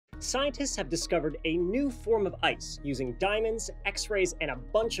Scientists have discovered a new form of ice using diamonds, X-rays, and a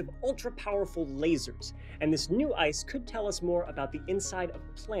bunch of ultra-powerful lasers. And this new ice could tell us more about the inside of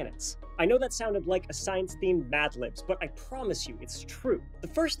planets. I know that sounded like a science-themed Mad Libs, but I promise you it's true. The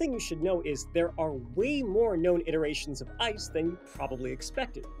first thing you should know is there are way more known iterations of ice than you probably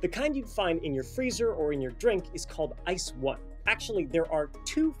expected. The kind you'd find in your freezer or in your drink is called Ice 1. Actually, there are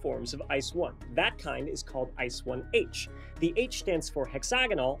two forms of Ice 1. That kind is called Ice 1H. The H stands for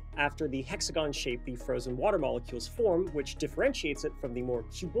hexagonal, after the hexagon shape the frozen water molecules form, which differentiates it from the more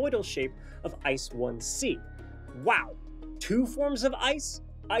cuboidal shape of Ice 1C. Wow! Two forms of ice?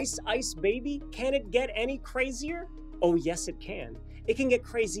 Ice, ice, baby? Can it get any crazier? Oh yes, it can. It can get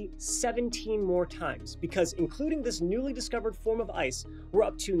crazy 17 more times, because including this newly discovered form of ice, we're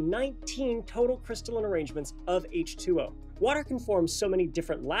up to 19 total crystalline arrangements of H2O. Water can form so many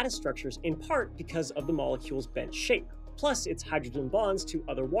different lattice structures in part because of the molecule's bent shape, plus its hydrogen bonds to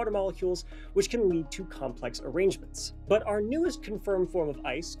other water molecules, which can lead to complex arrangements. But our newest confirmed form of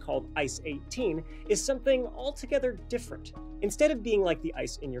ice, called Ice 18, is something altogether different. Instead of being like the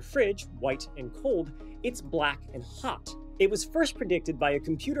ice in your fridge, white and cold, it's black and hot. It was first predicted by a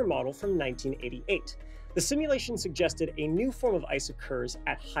computer model from 1988. The simulation suggested a new form of ice occurs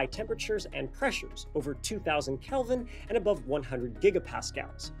at high temperatures and pressures, over 2000 Kelvin and above 100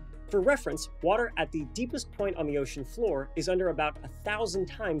 gigapascals. For reference, water at the deepest point on the ocean floor is under about 1,000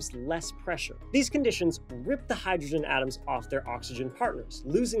 times less pressure. These conditions rip the hydrogen atoms off their oxygen partners,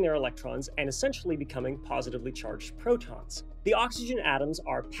 losing their electrons and essentially becoming positively charged protons. The oxygen atoms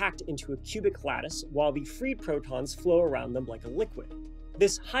are packed into a cubic lattice, while the freed protons flow around them like a liquid.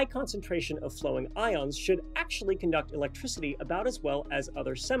 This high concentration of flowing ions should actually conduct electricity about as well as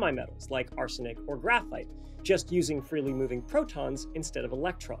other semimetals like arsenic or graphite, just using freely moving protons instead of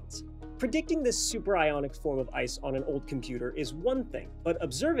electrons. Predicting this superionic form of ice on an old computer is one thing, but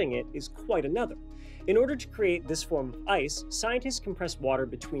observing it is quite another. In order to create this form of ice, scientists compressed water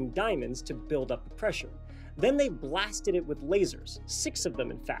between diamonds to build up the pressure. Then they blasted it with lasers, 6 of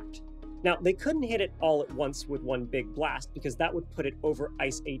them in fact. Now, they couldn't hit it all at once with one big blast because that would put it over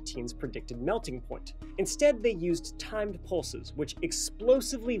Ice 18's predicted melting point. Instead, they used timed pulses, which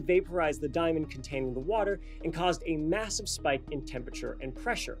explosively vaporized the diamond containing the water and caused a massive spike in temperature and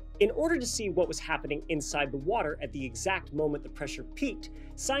pressure. In order to see what was happening inside the water at the exact moment the pressure peaked,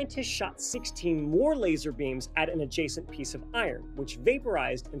 scientists shot 16 more laser beams at an adjacent piece of iron, which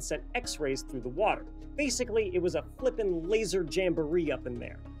vaporized and sent X-rays through the water. Basically, it was a flippin' laser jamboree up in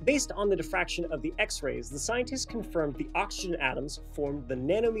there. Based on the diffraction of the X-rays, the scientists confirmed the oxygen atoms formed the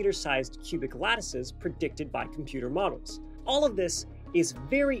nanometer-sized cubic lattices predicted by computer models. All of this is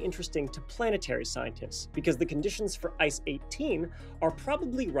very interesting to planetary scientists because the conditions for Ice 18 are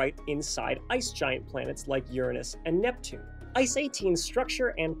probably right inside ice giant planets like Uranus and Neptune. Ice 18's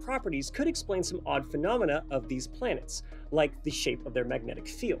structure and properties could explain some odd phenomena of these planets, like the shape of their magnetic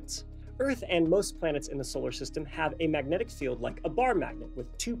fields. Earth and most planets in the solar system have a magnetic field like a bar magnet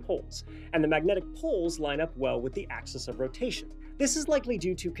with 2 poles, and the magnetic poles line up well with the axis of rotation. This is likely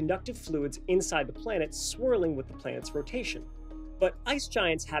due to conductive fluids inside the planet swirling with the planet's rotation. But ice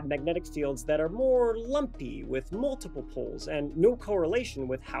giants have magnetic fields that are more lumpy, with multiple poles, and no correlation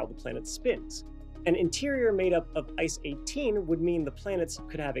with how the planet spins. An interior made up of Ice 18 would mean the planets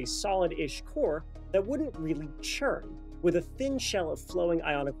could have a solid-ish core that wouldn't really churn, with a thin shell of flowing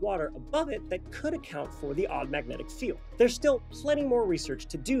ionic water above it that could account for the odd magnetic field. There's still plenty more research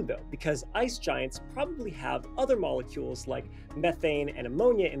to do though, because ice giants probably have other molecules like methane and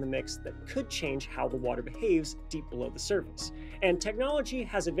ammonia in the mix that could change how the water behaves deep below the surface. And technology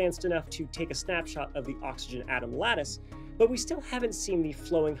has advanced enough to take a snapshot of the oxygen atom lattice, but we still haven't seen the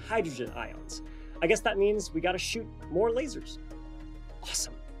flowing hydrogen ions. I guess that means we gotta shoot more lasers.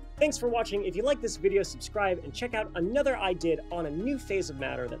 Awesome. Thanks for watching. If you like this video, subscribe and check out another I did on a new phase of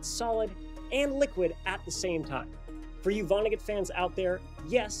matter that's solid and liquid at the same time. For you Vonnegut fans out there,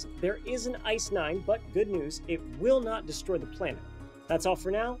 yes, there is an Ice 9, but good news, it will not destroy the planet. That's all for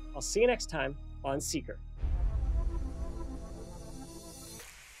now. I'll see you next time on Seeker.